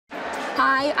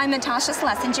Hi, I'm Natasha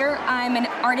Schlesinger. I'm an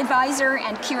art advisor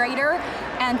and curator,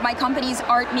 and my company is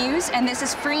ArtMuse, and this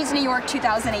is Frieze New York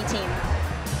 2018.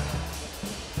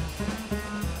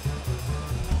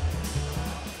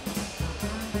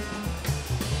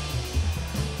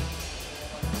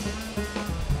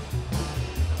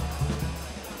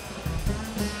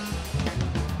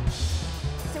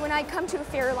 When I come to a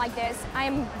fair like this,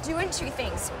 I'm doing two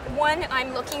things. One,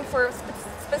 I'm looking for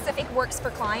specific works for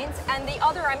clients, and the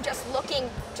other, I'm just looking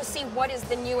to see what is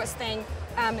the newest thing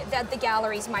that the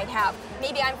galleries might have.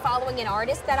 Maybe I'm following an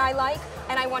artist that I like,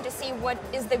 and I want to see what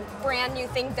is the brand new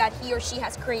thing that he or she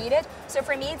has created. So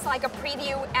for me, it's like a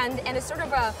preview and a sort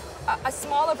of a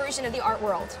smaller version of the art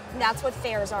world. And that's what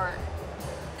fairs are.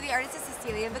 The artist is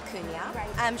Cecilia Vicuña.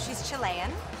 Right. She's Chilean.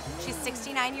 She's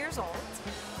 69 years old.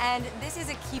 And this is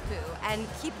a quipu. And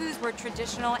quipus were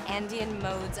traditional Andean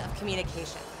modes of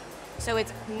communication. So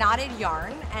it's knotted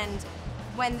yarn. And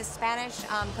when the Spanish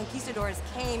conquistadors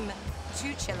came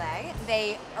to Chile,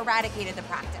 they eradicated the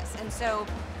practice. And so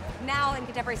now in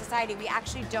contemporary society, we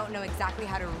actually don't know exactly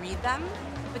how to read them.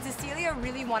 But Cecilia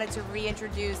really wanted to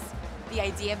reintroduce the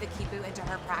idea of the quipu into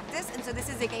her practice. And so this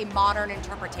is like a modern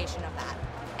interpretation of that,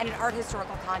 and an art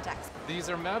historical context. These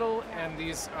are metal, and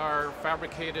these are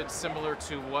fabricated similar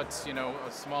to what, you know,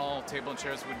 a small table and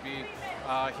chairs would be.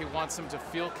 He wants them to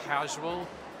feel casual,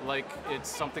 like it's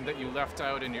something that you left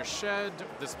out in your shed.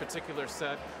 This particular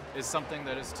set is something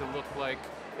that is to look like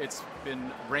it's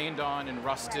been rained on and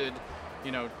rusted,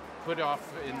 you know, put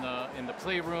off in the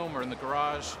playroom or in the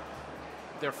garage.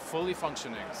 They're fully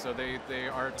functioning, so they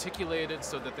are articulated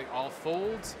so that they all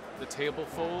fold, the table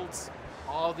folds.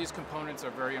 All these components are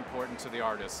very important to the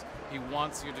artist. He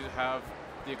wants you to have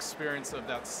the experience of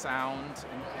that sound,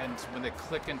 and when they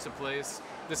click into place.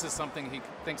 This is something he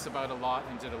thinks about a lot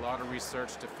and did a lot of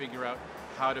research to figure out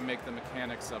how to make the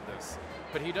mechanics of this.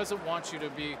 But he doesn't want you to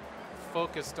be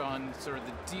focused on sort of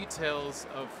the details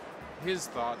of his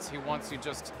thoughts. He wants you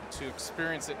just to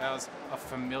experience it as a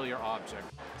familiar object.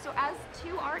 So as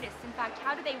two artists, in fact,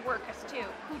 how do they work as two?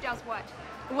 Who does what?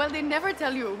 Well, they never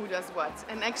tell you who does what.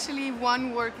 And actually,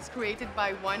 one work is created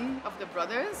by one of the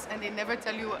brothers, and they never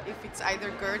tell you if it's either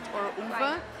Gert or Uwe.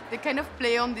 Right. They kind of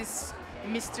play on this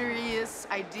mysterious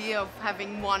idea of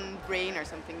having one brain or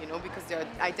something, you know, because they're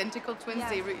identical twins.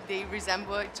 Yeah. They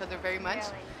resemble each other very much.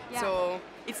 Really? Yeah. So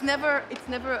it's never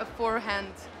a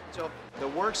forehand job. The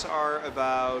works are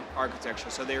about architecture,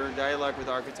 so they're in dialogue with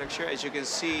architecture. As you can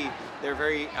see, they're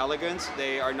very elegant.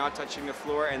 They are not touching the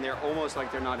floor, and they're almost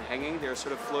like they're not hanging. They're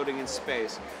sort of floating in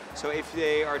space. So if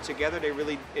they are together, they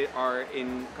really are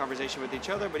in conversation with each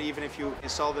other, but even if you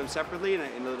install them separately in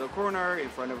a little corner, in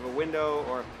front of a window,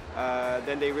 or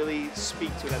then they really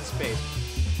speak to that space.